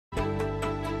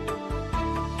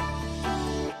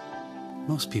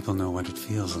Most people know what it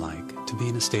feels like to be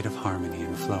in a state of harmony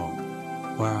and flow,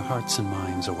 where our hearts and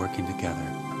minds are working together,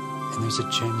 and there's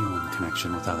a genuine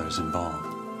connection with others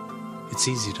involved. It's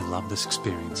easy to love this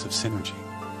experience of synergy,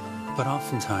 but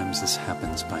oftentimes this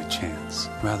happens by chance,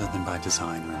 rather than by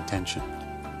design or intention.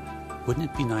 Wouldn't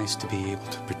it be nice to be able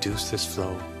to produce this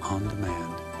flow on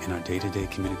demand in our day-to-day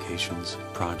communications,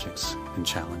 projects, and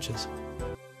challenges?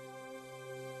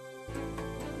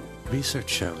 Research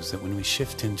shows that when we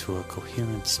shift into a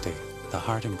coherent state, the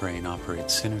heart and brain operate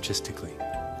synergistically,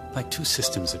 like two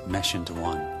systems that mesh into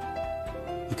one.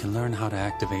 We can learn how to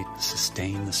activate and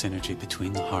sustain the synergy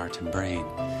between the heart and brain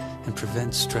and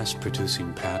prevent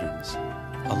stress-producing patterns,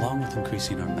 along with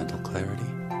increasing our mental clarity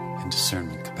and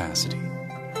discernment capacity.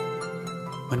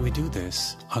 When we do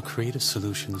this, our creative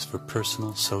solutions for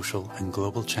personal, social, and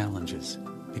global challenges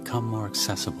become more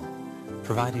accessible,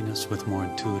 providing us with more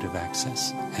intuitive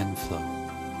access and flow.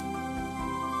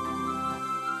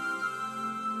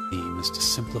 The aim is to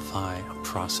simplify a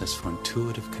process for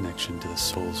intuitive connection to the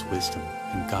soul's wisdom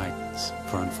and guidance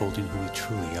for unfolding who we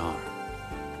truly are.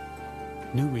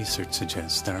 New research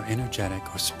suggests that our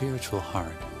energetic or spiritual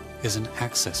heart is an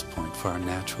access point for our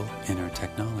natural inner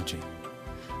technology,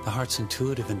 the heart's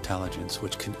intuitive intelligence,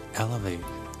 which can elevate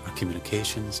our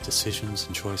communications, decisions,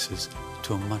 and choices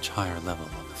to a much higher level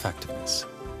of effectiveness.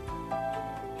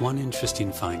 One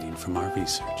interesting finding from our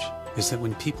research is that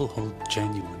when people hold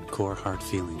genuine core heart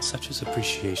feelings such as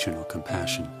appreciation or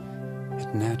compassion,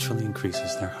 it naturally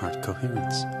increases their heart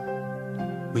coherence.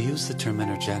 We use the term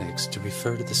energetics to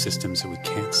refer to the systems that we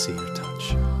can't see or touch.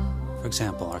 For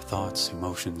example, our thoughts,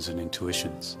 emotions, and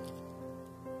intuitions.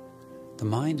 The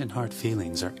mind and heart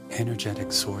feelings are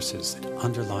energetic sources that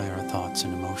underlie our thoughts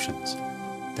and emotions.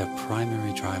 They're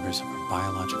primary drivers of our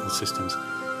biological systems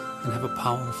and have a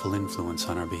powerful influence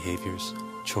on our behaviors,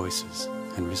 choices,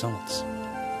 and results.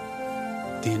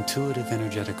 The intuitive,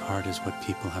 energetic heart is what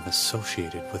people have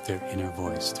associated with their inner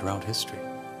voice throughout history.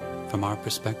 From our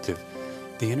perspective,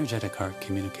 the energetic heart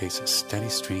communicates a steady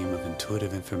stream of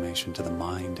intuitive information to the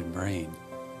mind and brain,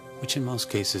 which in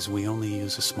most cases we only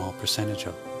use a small percentage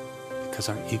of, because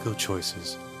our ego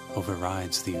choices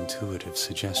overrides the intuitive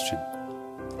suggestion.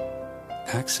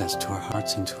 Access to our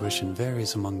heart's intuition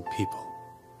varies among people,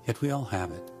 yet we all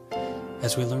have it.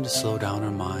 As we learn to slow down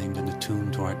our mind and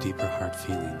attune to our deeper heart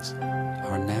feelings,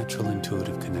 our natural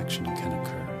intuitive connection can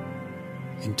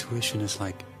occur. Intuition is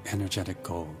like energetic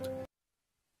gold.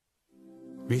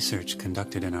 Research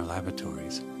conducted in our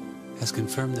laboratories has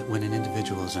confirmed that when an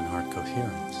individual is in heart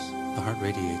coherence, the heart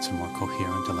radiates a more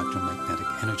coherent electromagnetic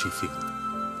energy field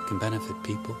that can benefit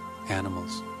people,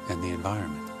 animals, and the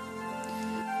environment.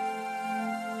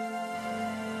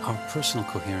 Our personal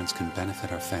coherence can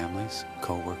benefit our families,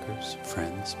 co-workers,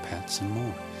 friends, pets, and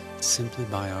more, simply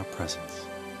by our presence.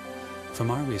 From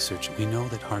our research, we know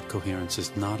that heart coherence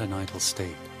is not an idle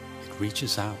state. It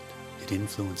reaches out, it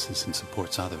influences and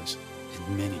supports others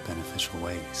in many beneficial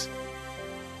ways.